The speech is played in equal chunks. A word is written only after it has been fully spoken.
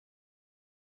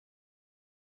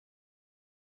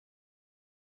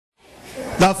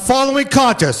The following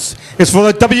contest is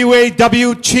for the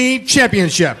WAW Team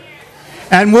Championship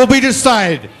and will be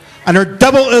decided under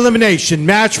double elimination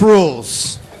match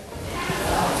rules.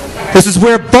 This is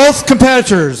where both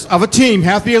competitors of a team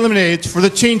have to be eliminated for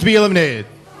the team to be eliminated.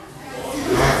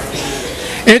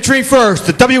 Entering first,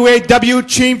 the WAW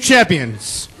Team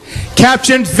Champions,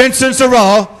 Captain Vincent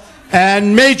Zarella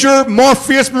and Major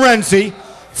Morpheus Morency,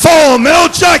 Full Metal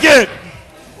Jacket!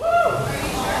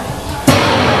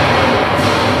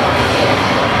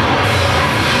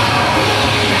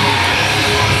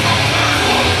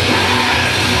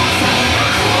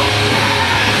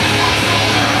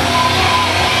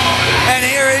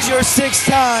 Your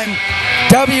six-time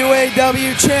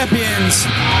WAW champions,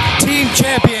 team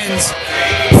champions,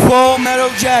 Full Metal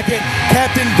Jacket,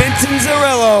 Captain Vincent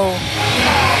Zarella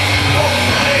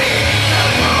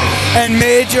and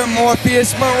Major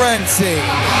Morpheus Morency.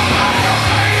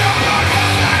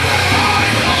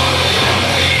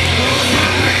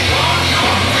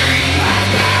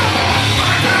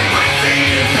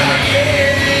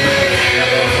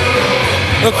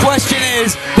 The question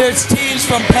is, there's teams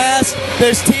from past,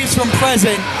 there's teams from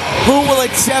present. Who will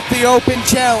accept the open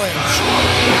challenge?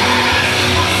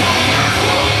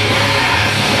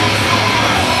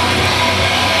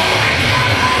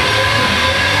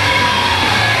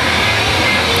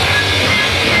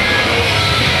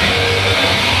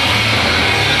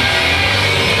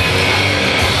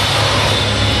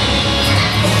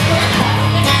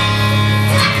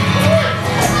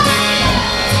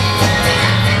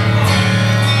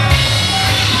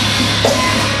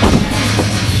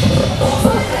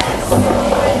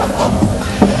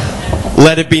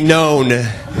 Let it be known that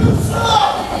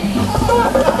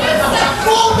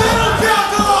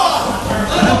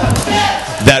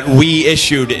we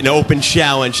issued an open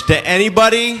challenge to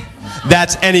anybody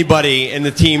that's anybody in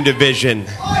the team division.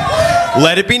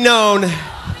 Let it be known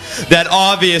that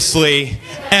obviously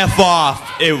F off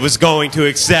it was going to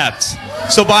accept.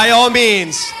 So by all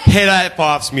means, hit F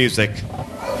off's music.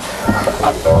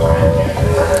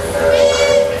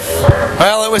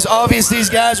 Well, it was obvious these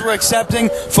guys were accepting.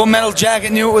 Full Metal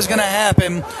Jacket knew it was going to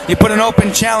happen. You put an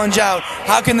open challenge out.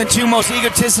 How can the two most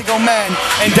egotistical men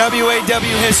in WAW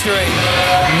history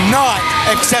not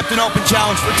accept an open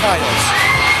challenge for titles?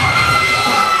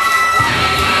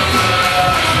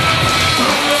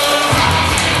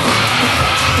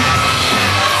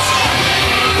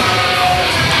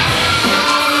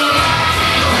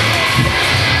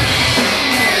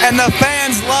 And the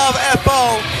fans love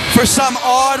FO for some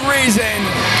odd reason.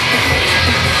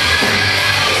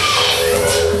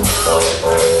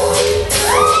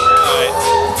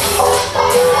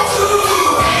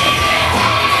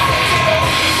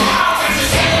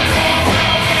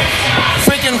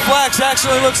 Freaking Flex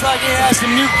actually looks like he has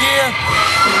some new gear.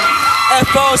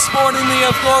 FO sporting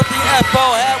the FO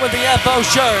hat with the FO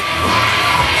shirt.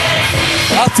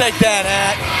 I'll take that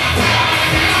hat.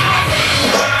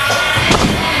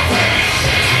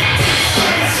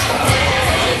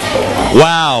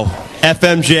 Wow,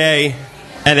 FMJ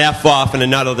and F off in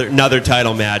another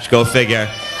title match. Go figure.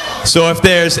 So if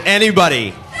there's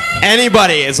anybody,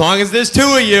 as long as there's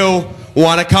two of you,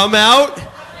 want to come out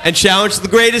and challenge the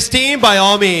greatest team, by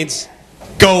all means,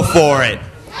 go for it.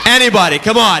 Anybody,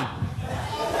 come on.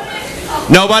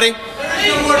 Nobody?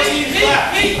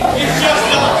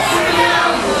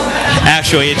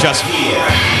 Actually, it just...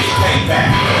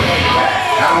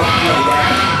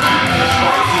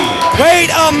 Wait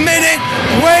a minute,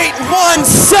 wait 1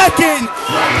 second.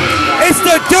 It's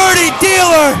the Dirty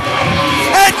Dealer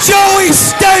and Joey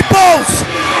Staples.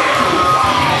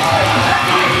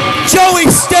 Joey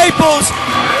Staples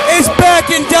is back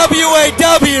in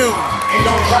WAW.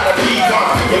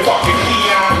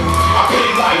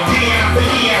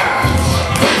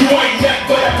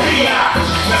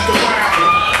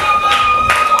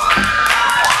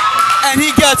 And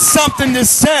he got something to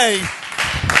say.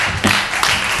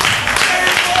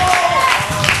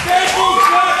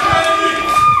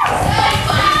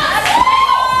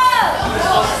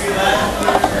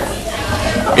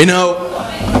 You know,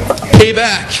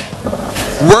 Payback,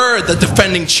 we're the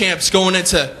defending champs going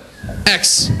into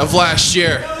X of last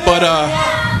year, but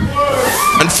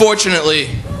unfortunately,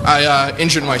 I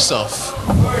injured myself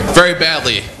very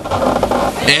badly,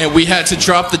 and we had to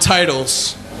drop the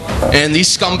titles, and these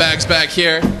scumbags back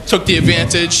here took the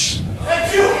advantage,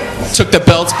 took the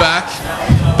belts back,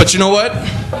 but you know what?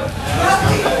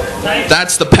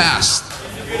 That's the past.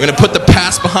 We're going to put the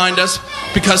past behind us,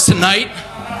 because tonight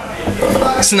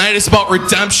is about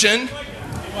redemption.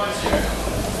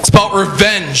 It's about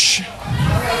revenge.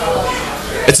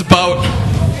 It's about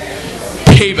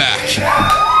payback.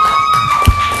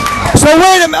 So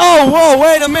wait a minute.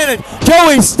 Wait a minute.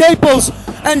 Joey Staples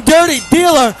and Dirty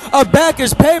Dealer are back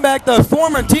as Payback, the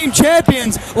former team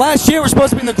champions. Last year was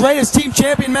supposed to be the greatest team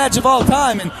champion match of all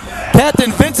time, and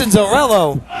Captain Vincent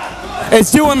Zarello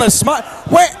is doing the smart.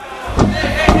 Wait.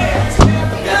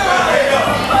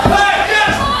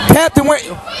 Captain, wait.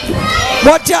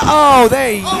 What? Oh,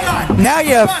 they. Now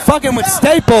you're fucking with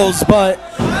Staples, but.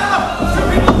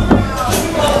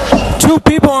 Two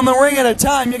people in the ring at a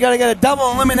time. You gotta get a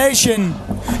double elimination.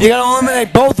 You gotta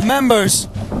eliminate both members.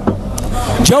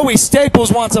 Joey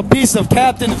Staples wants a piece of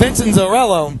Captain Vincent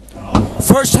Zarello.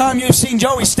 First time you've seen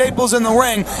Joey Staples in the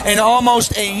ring in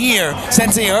almost a year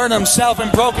since he hurt himself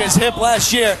and broke his hip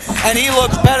last year, and he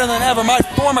looks better than ever. My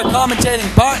former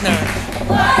commentating partner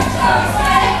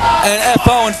and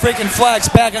FO and freaking Flags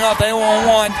backing up. They won't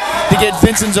want to get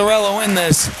Vincent Zarello in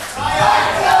this.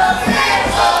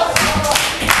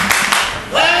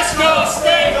 Let's go,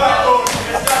 Staples!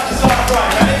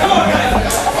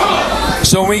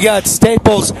 So we got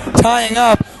Staples tying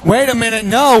up. Wait a minute,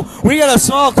 no. We got a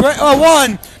small crate. Oh,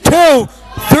 1, 2, 3.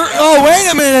 Oh, wait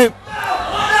a minute.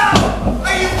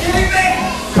 Are you kidding me?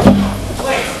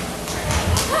 Wait.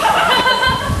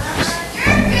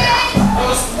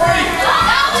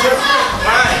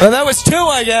 Well, that was 2,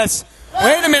 I guess.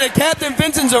 Wait a minute, Captain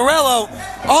Vincent Zarello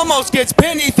almost gets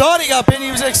pinned. He thought he got pinned.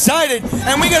 He was excited.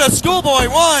 And we got a schoolboy.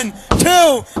 1,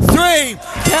 2, 3.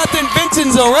 Captain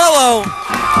Vincent Zarello.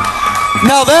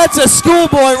 Now that's a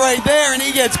schoolboy right there, and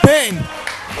he gets pinned.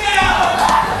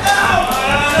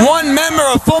 One member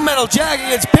of Full Metal Jacket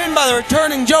gets pinned by the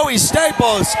returning Joey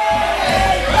Staples.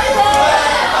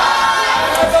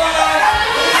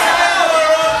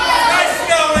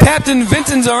 Captain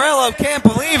Vincent Zarello can't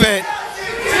believe it.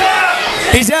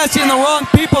 He's asking the wrong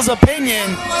people's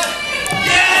opinion.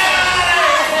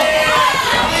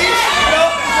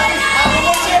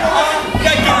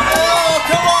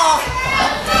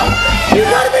 You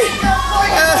gotta be.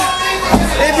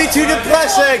 It'd be too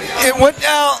depressing.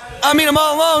 I'm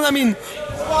all alone.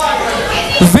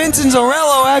 Vincent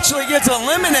Zarello actually gets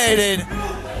eliminated.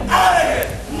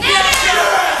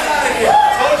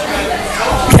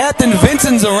 Captain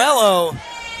Vincent Zarello.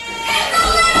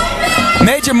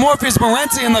 Major Morpheus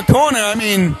Morency in the corner.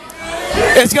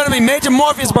 It's going to be Major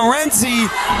Morpheus Morency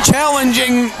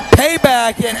challenging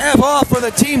Payback and F-Off for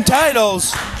the team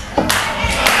titles.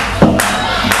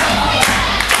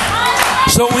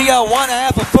 So we got one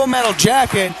half of Full Metal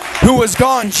Jacket, who was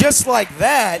gone just like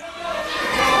that.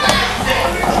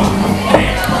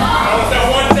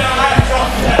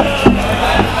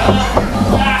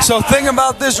 So think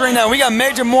about this right now. We got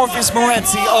Major Morpheus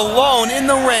Morency alone in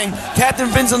the ring. Captain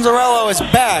Vincent Zarello is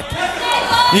back.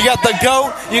 You got the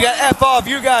GOAT, you got F-Off,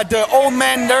 you got the Old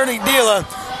Man Dirty Dealer,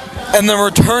 and the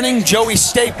returning Joey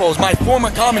Staples, my former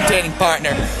commentating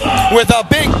partner, with a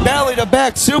big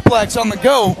belly-to-back suplex on the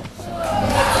GOAT.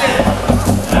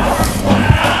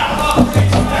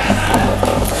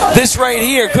 This right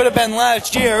here could have been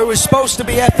last year. It was supposed to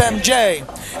be FMJ.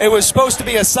 It was supposed to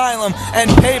be Asylum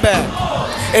and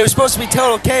Payback. It was supposed to be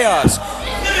Total Chaos.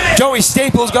 Joey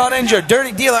Staples got injured.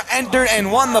 Dirty Dealer entered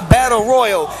and won the Battle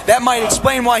Royal. That might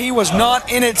explain why he was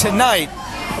not in it tonight.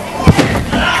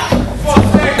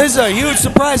 This is a huge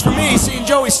surprise for me, seeing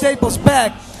Joey Staples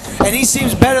back. And he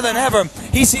seems better than ever.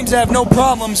 He seems to have no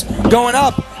problems going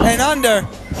up and under.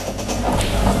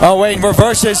 Oh, wait,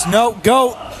 reverses. No,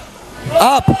 go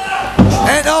up.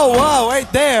 And oh, wow,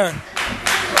 right there.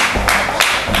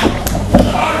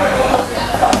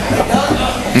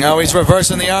 Now he's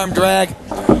reversing the arm drag.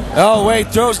 Oh, wait,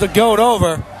 throws the GOAT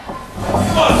over.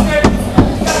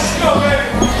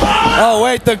 Oh,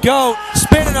 wait, the GOAT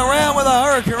spinning around with a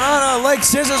Hurricanrana leg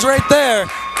scissors right there.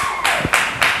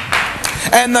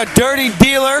 And the Dirty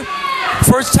Dealer,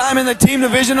 first time in the team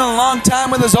division in a long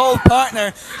time with his old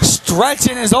partner,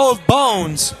 stretching his old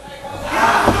bones.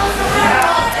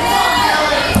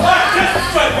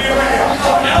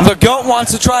 The GOAT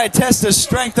wants to try to test his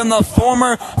strength in the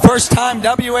former first-time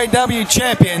WAW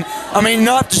champion.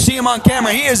 Not to see him on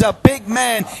camera. He is a big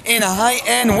man in height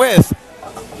and width.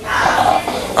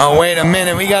 Oh, wait a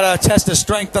minute. We got to test the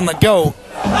strength on the GOAT.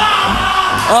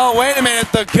 Oh, wait a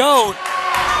minute. The GOAT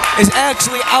is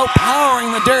actually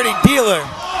outpowering the Dirty Dealer.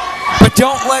 But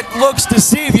don't let looks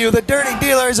deceive you. The Dirty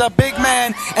Dealer is a big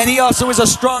man, and he also is a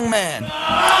strong man.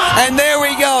 And there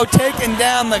we go, taking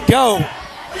down the GOAT.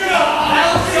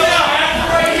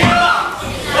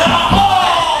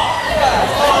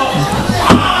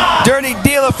 Dirty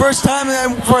Dealer, first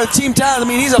time for a team title.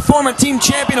 He's a former team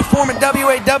champion, a former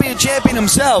WAW champion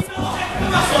himself.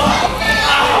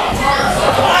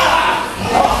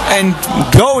 And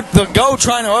go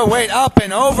trying to, oh wait, up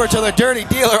and over to the Dirty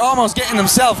Dealer, almost getting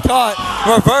himself caught,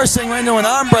 reversing into an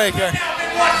arm breaker.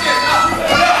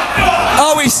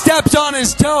 Oh, he stepped on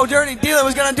his toe. Dirty Dealer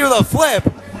was going to do the flip.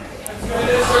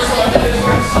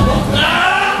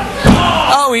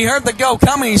 Oh, he heard the go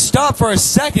coming. He stopped for a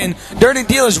second. Dirty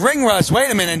Dealer's ring rust. Wait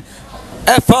a minute.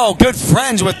 FO, good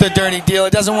friends with the Dirty Dealer.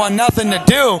 Doesn't want nothing to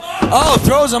do. Oh,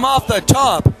 throws him off the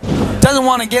top. Doesn't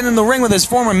want to get in the ring with his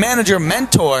former manager,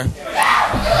 mentor.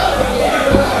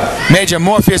 Major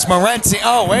Morpheus Morency.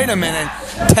 Oh, wait a minute.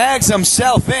 Tags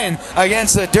himself in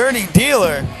against the Dirty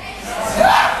Dealer.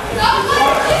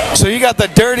 So you got the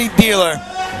Dirty Dealer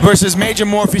versus Major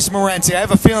Morpheus Morency. I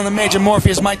have a feeling that Major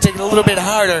Morpheus might take it a little bit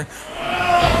harder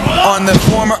on the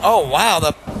former. Oh, wow.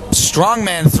 The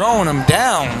strongman throwing him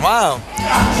down. Wow.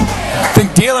 I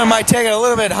think Dealer might take it a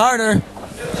little bit harder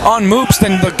on Moops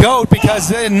than the GOAT because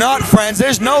they're not friends.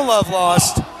 There's no love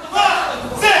lost.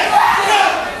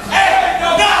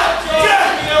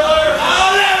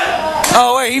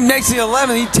 Oh, wait, he makes the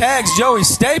 11. He tags Joey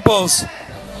Staples.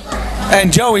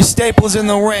 And Joey Staples in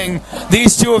the ring.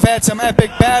 These two have had some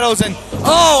epic battles. And,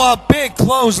 oh, a big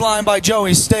clothesline by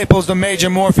Joey Staples to Major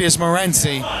Morpheus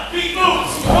Morency.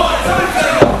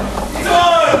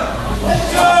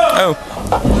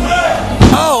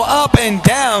 Oh, up and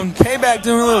down. Payback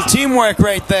doing a little teamwork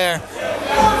right there.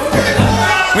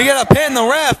 We got to pin the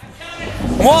ref.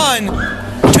 1,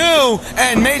 2,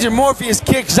 and Major Morpheus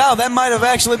kicks out. That might have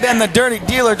actually been the Dirty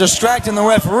Dealer distracting the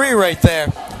referee right there.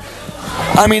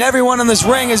 I mean, everyone in this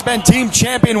ring has been team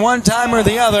champion one time or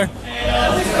the other.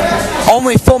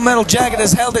 Only Full Metal Jacket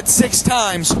has held it 6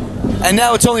 times, and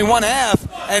now it's only 1/2.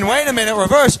 And wait a minute,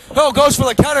 reverse. Oh, goes for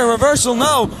the cutter, reversal,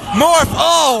 no. Morph,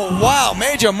 oh, wow,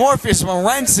 Major Morpheus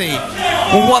Morency,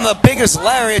 one of the biggest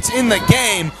lariats in the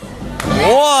game.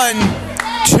 1,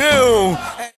 2,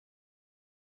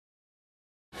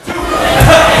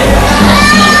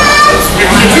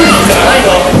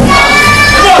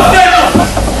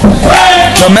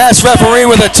 the mass referee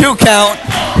with a 2 count.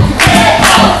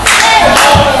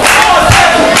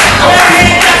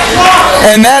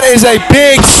 And that is a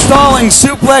big stalling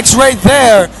suplex right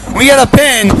there. We got a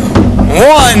pin.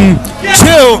 1,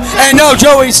 2, and no,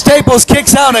 Joey Staples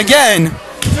kicks out again.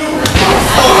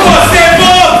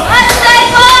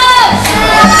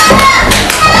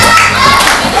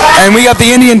 And we got the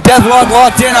Indian Deathlock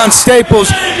locked in on Staples,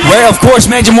 where of course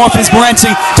Major Morpheus Morency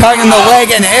targeting the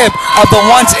leg and hip of the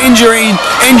once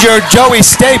injured Joey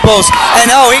Staples.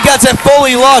 And oh, he got it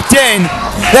fully locked in.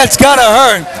 That's gotta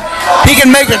hurt. He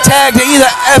can make a tag to either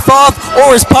F off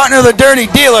or his partner, the Dirty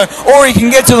Dealer, or he can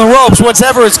get to the ropes,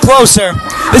 whatever is closer.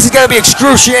 This is going to be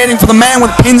excruciating for the man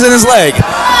with pins in his leg.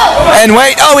 And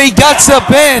wait, oh, he guts the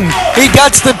pin. He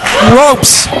guts the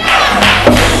ropes.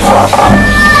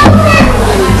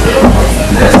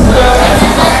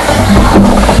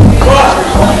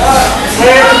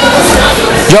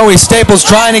 Joey Staples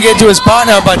trying to get to his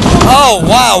partner, but oh,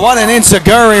 wow, what an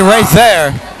enziguri right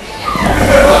there.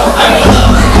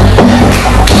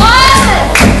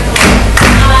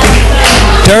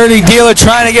 Dirty Dealer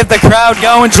trying to get the crowd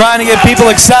going, trying to get people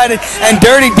excited, and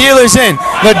Dirty Dealer's in.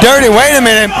 The Dirty, wait a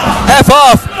minute, F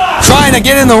off, trying to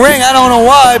get in the ring. I don't know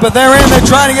why, but they're in, they're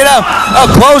trying to get out.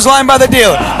 A clothesline by the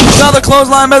Dealer. Another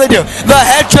clothesline by the Dealer. The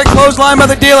head trick clothesline by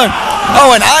the Dealer.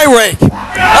 Oh, an eye rake.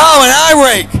 Oh, an eye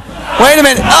rake. Wait a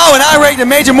minute. Oh, an eye rake to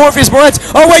Major Morpheus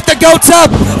Morency. Oh, wait, the GOAT's up.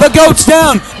 The GOAT's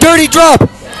down. Dirty drop.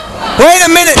 Wait a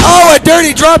minute. Oh, a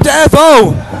dirty drop to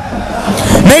FO.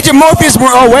 Major Morpheus,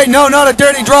 oh wait, no, not a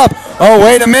dirty drop. Oh,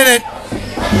 wait a minute.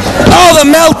 Oh, the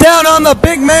meltdown on the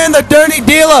big man, the Dirty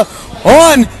Dealer.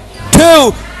 1,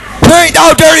 2, 3.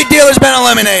 Oh, Dirty Dealer's been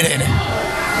eliminated.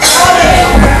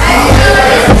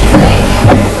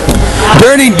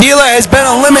 Dirty Dealer has been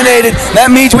eliminated.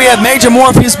 That means we have Major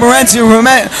Morpheus Morency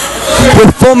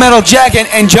with Full Metal Jacket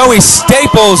and Joey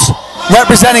Staples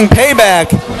representing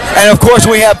Payback. And of course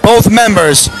we have both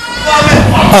members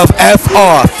of F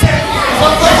Off.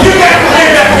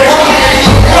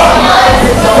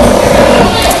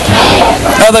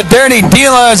 Now the Dirty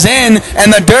Dealer is in,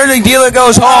 and the Dirty Dealer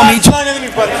goes home. It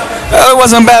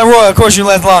wasn't bad, Roy. Of course you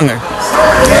left longer.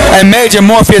 And Major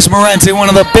Morpheus Morency, one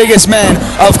of the biggest men,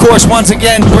 of course, once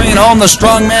again bringing home the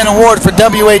Strongman Award for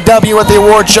WAW at the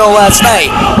award show last night.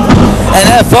 And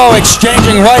FO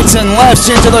exchanging rights and lefts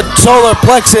into the solar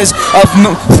plexus of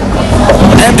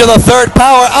M to the third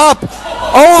power, up,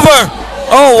 over.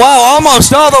 Oh, wow,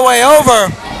 almost all the way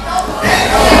over.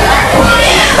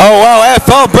 Oh, wow,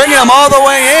 FO bringing him all the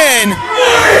way in.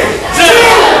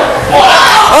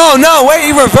 Oh, no, wait,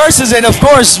 he reverses it. Of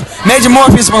course, Major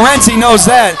Morpheus Morency knows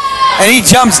that. and he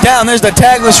jumps down. There's the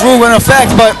tagless rule in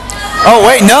effect, but, oh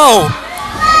wait, no.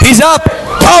 He's up.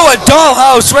 Oh, a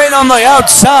dollhouse right on the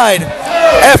outside.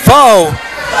 FO.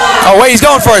 Oh wait, he's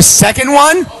going for a second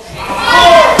one?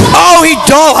 Oh, he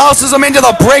dollhouses him into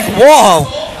the brick wall.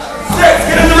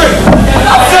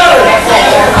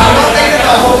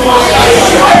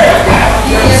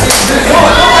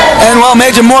 And while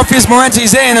Major Morpheus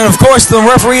Morency's in, and of course the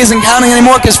referee isn't counting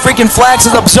anymore because freaking Flax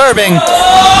is observing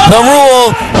the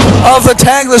rule of the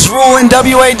tagless rule in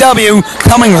WAW,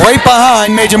 coming right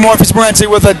behind Major Morpheus Morency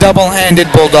with a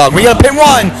double-handed bulldog. We got a pin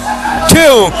 1,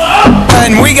 2,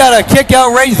 and we got a kick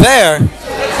out right there.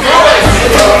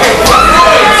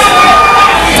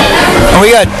 And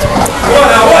we got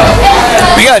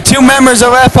 2 members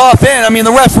of F off in. I mean,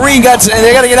 the referee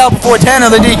they got to get out before 10 or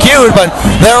they're DQ'd, but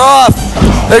they're off.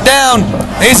 They're down.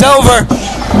 He's over.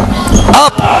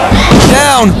 Up.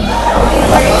 Down.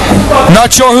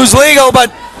 Not sure who's legal,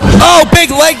 but oh, big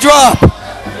leg drop.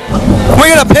 We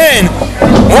got a pin.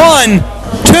 1,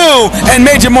 2, and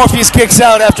Major Morpheus kicks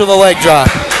out after the leg drop.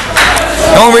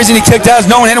 The only reason he kicked out is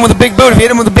no one hit him with a big boot. If he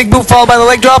hit him with a big boot followed by the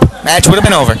leg drop, match would have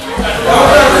been over.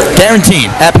 Guaranteed.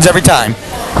 Happens every time.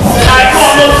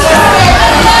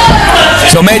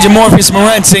 So Major Morpheus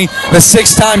Morency, the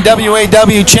 6-time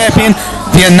WAW champion,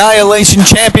 the Annihilation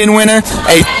champion winner,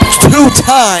 a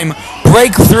 2-time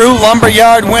breakthrough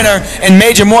lumberyard winner in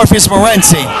Major Morpheus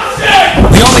Morency.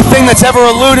 The only thing that's ever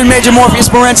eluded Major Morpheus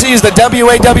Morency is the WAW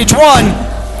 1,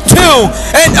 2,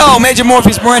 and oh, Major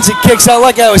Morpheus Morency kicks out.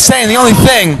 Like I was saying, the only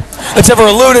thing that's ever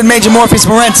eluded Major Morpheus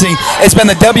Morency has been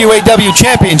the WAW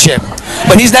championship.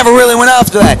 But he's never really went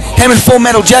after that. Him and Full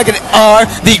Metal Jacket are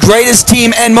the greatest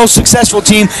team and most successful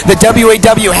team that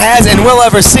WAW has and will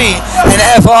ever see. And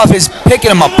F-Off is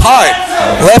picking them apart,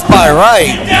 left by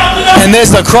right. And there's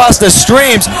the cross the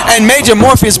streams. And Major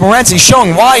Morpheus Morency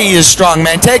showing why he is strong,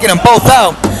 man. Taking them both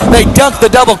out. They dunk the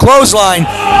double clothesline.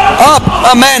 Up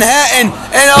a Manhattan.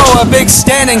 And oh, a big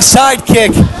standing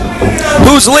sidekick.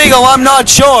 Who's legal? I'm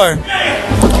not sure. 1,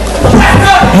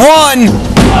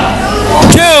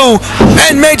 2,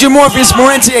 and Major Morpheus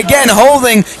Morency again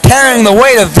carrying the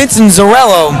weight of Vincent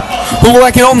Zarello, who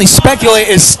I can only speculate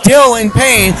is still in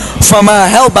pain from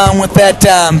Hellbound with that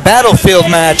Battlefield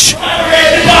match.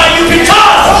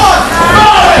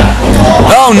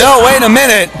 Oh no, wait a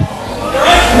minute.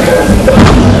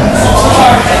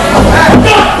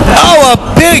 Oh, a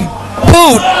big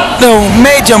boot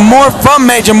from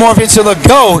Major Morpheus to the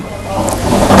GOAT.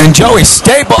 And Joey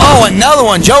Staples, oh, another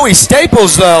one. Joey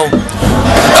Staples, though.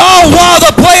 Oh, wow,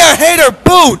 the player hater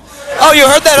boot. Oh, you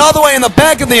heard that all the way in the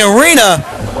back of the arena.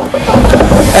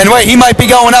 And wait, he might be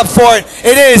going up for it.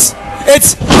 It is.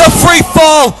 It's the free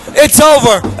fall. It's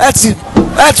over. That's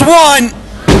 1.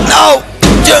 No.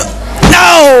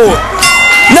 No.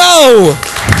 No.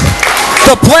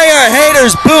 The player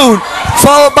hater's boot,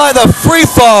 followed by the free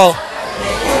fall.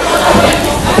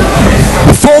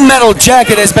 Full Metal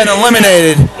Jacket has been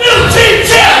eliminated.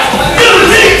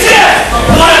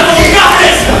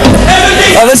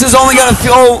 This is only going to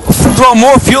throw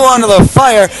more fuel onto the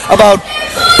fire about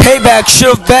Payback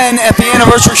should have been at the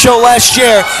anniversary show last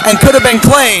year and could have been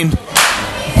claimed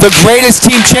the greatest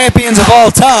team champions of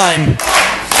all time.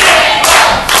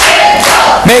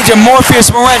 Major Morpheus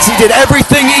Morency did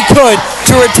everything he could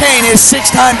to retain his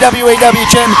 6-time WAW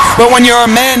champion, but when you're a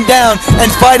man down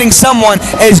and fighting someone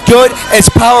as good, as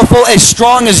powerful, as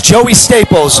strong as Joey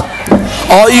Staples,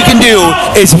 all you can do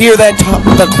is hear the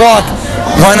clock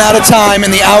run out of time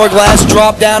and the hourglass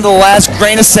drop down to the last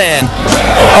grain of sand.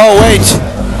 Oh, wait.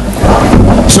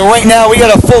 So right now we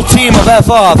got a full team of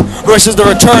F-Off versus the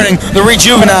returning, the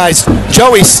rejuvenized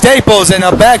Joey Staples and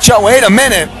a back shot. Wait a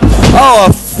minute. Oh,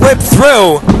 a flip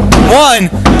through. 1,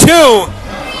 2.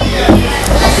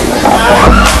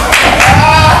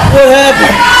 What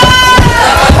happened?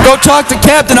 Go talk to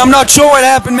Captain. I'm not sure what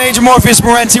happened, Major Morpheus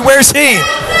Morency. Where's he?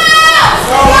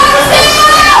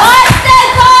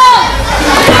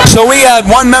 So we had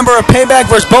one member of Payback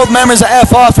versus both members of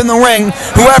F-Off in the ring.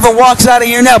 Whoever walks out of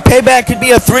here now, Payback could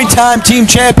be a 3-time team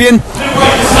champion,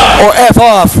 or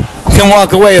F-Off can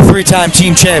walk away a 3-time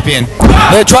team champion.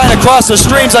 They're trying to cross the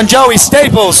streams on Joey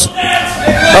Staples.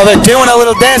 Oh, they're doing a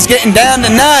little dance, getting down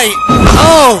tonight.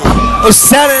 Oh, it was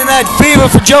Saturday Night Fever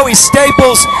for Joey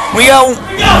Staples. We got 1,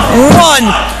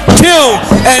 2,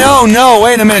 and oh no,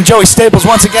 wait a minute. Joey Staples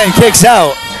once again kicks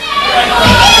out.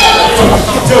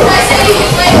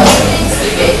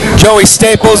 Joey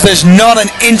Staples, there's not an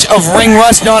inch of ring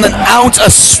rust, not an ounce,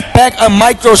 a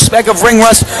micro speck of ring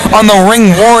rust on the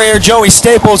ring warrior Joey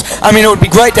Staples. I mean, it would be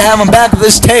great to have him back at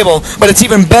this table, but it's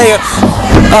even better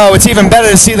Oh, it's even better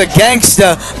to see the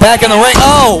gangsta back in the ring.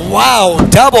 Oh, wow.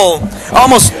 Double.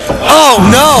 Almost. Oh,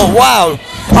 no. Wow.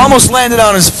 Almost landed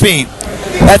on his feet.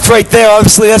 That's right there.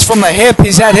 Obviously, that's from the hip.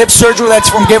 He's had hip surgery. That's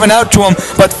from giving out to him.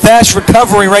 But fast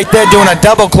recovery right there, doing a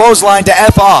double clothesline to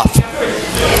F off.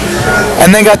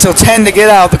 And then got till 10 to get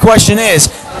out. The question is,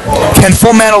 can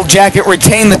Full Metal Jacket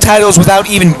retain the titles without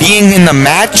even being in the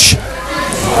match?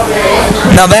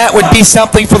 Now that would be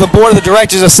something for the board of the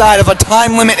directors to decide if a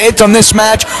time limit hits on this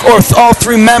match or if all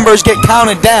three members get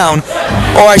counted down.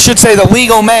 Or I should say the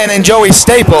legal man and Joey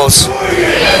Staples.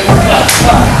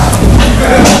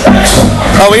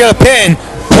 Oh, we got a pin.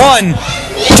 1,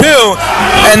 2,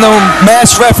 and the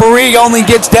masked referee only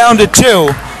gets down to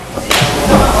 2.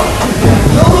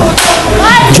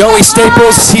 Joey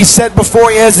Staples, he said before,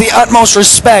 he has the utmost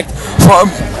respect for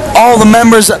all the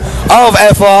members of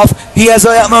F-Off. He has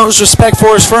the utmost respect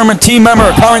for his former team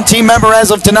member, current team member as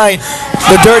of tonight,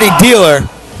 the Dirty Dealer.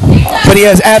 But he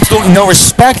has absolutely no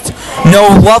respect, no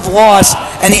love lost,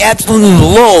 and he absolutely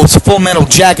loathes Full Metal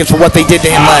Jacket for what they did to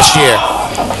him last year.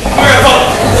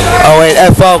 Oh wait,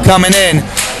 FO coming in.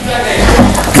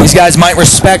 These guys might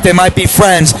respect, they might be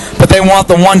friends, but they want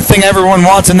the one thing everyone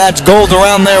wants, and that's gold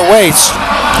around their waist.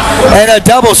 And a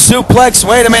double suplex,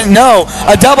 wait a minute, no.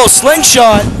 A double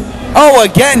slingshot. Oh,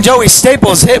 again, Joey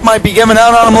Staples' hip might be giving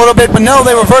out on him a little bit, but no,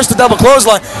 they reversed the double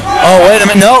clothesline. Oh, wait a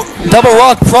minute, no. Double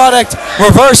rock product,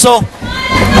 reversal.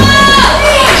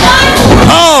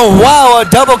 Oh, wow, a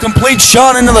double complete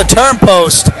shot into the turn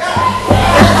post.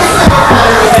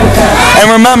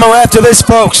 And remember, after this,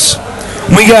 folks,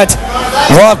 we got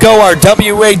Rocco, our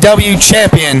WAW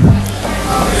champion,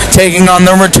 taking on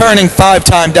the returning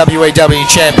 5-time WAW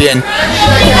champion,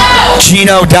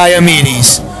 Gino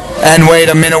Diomedes. And wait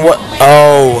a minute, what?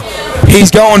 Oh, he's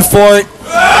going for it.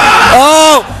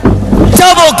 Oh,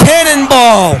 double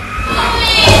cannonball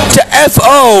to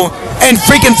FO, and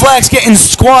freaking Flax getting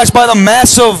squashed by the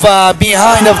massive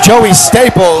behind of Joey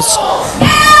Staples.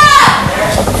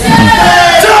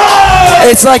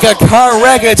 It's like a car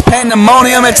wreck. It's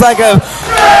pandemonium. It's like a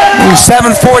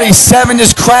 747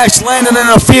 just crashed, landed in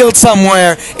a field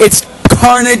somewhere. It's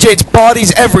carnage. It's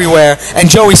bodies everywhere. And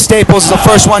Joey Staples is the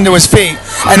first one to his feet.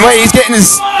 And wait, he's getting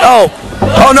his... Oh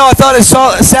no, I thought his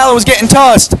salad was getting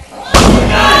tossed.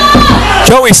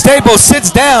 Joey Staples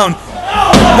sits down.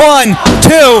 1,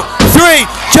 2, 3.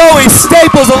 Joey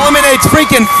Staples eliminates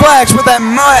freaking Flax with that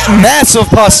massive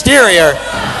posterior.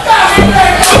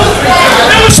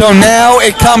 So now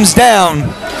it comes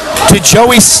down to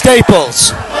Joey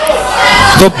Staples,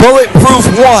 the Bulletproof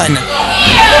One,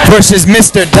 versus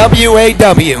Mr.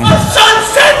 WAW.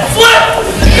 Sunset flip!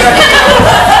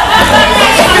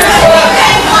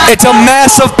 It's a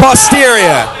massive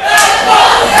posterior.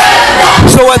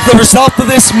 So as the result of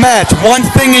this match, one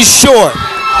thing is sure.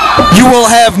 You will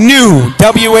have new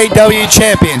WAW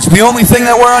champions. The only thing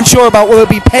that we're unsure about, will it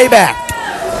be Payback?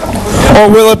 Or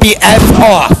will it be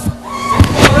F-Off?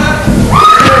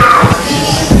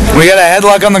 We got a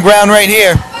headlock on the ground right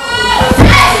here.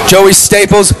 Joey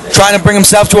Staples trying to bring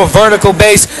himself to a vertical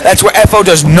base. That's where FO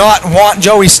does not want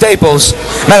Joey Staples.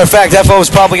 Matter of fact, FO is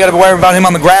probably got to be worried about him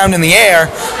on the ground in the air.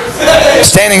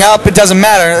 Standing up, it doesn't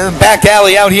matter. Back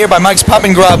alley out here by Mike's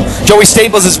Pumping Grub. Joey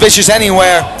Staples is vicious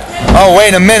anywhere. Oh,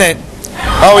 wait a minute.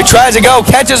 Oh, he tries to go,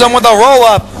 catches him with a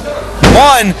roll-up.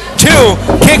 1, 2,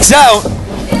 kicks out.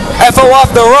 FO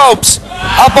off the ropes,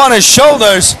 up on his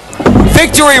shoulders.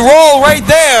 Victory roll right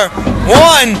there.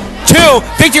 1, 2,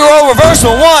 victory roll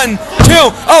reversal. 1, 2,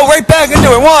 oh, right back into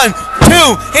it. 1,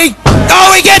 2, he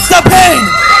gets the pin.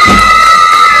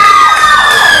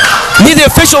 Need the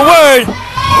official word.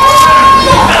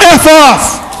 F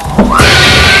off!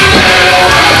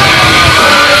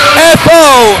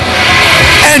 FO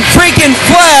and freaking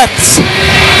Flax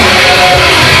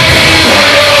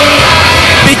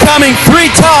becoming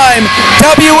 3-time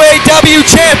WAW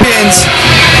champions.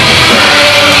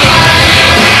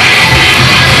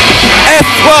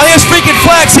 Well, here's freaking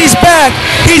Flax. He's back.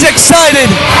 He's excited.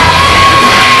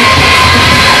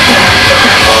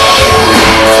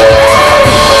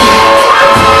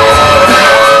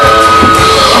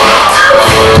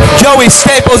 Joey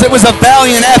Staples, it was a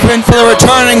valiant effort for the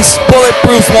returning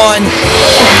Bulletproof One.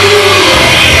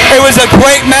 It was a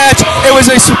great match. It was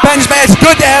a suspense match.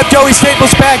 Good to have Joey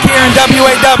Staples back here in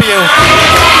WAW.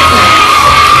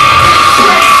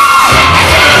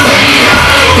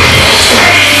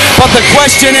 But the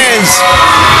question is,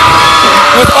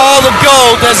 with all the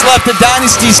gold that's left of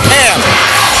Dynasty's camp,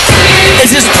 is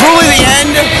this truly the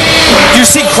end? Do you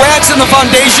see cracks in the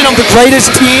foundation of the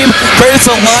greatest team, greatest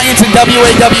alliance in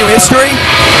WAW history?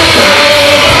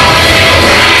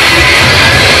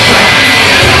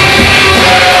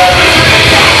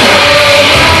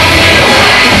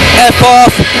 F-Off,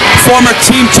 former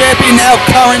team champion, now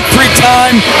current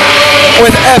 3-time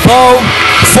with FO,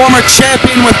 former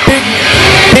champion with big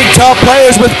top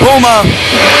players with Puma.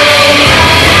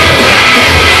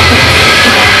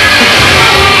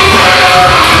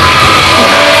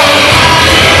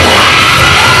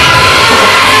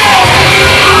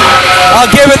 I'll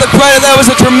give it the credit, that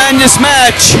was a tremendous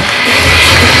match.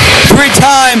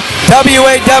 3-time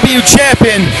WAW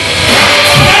champion.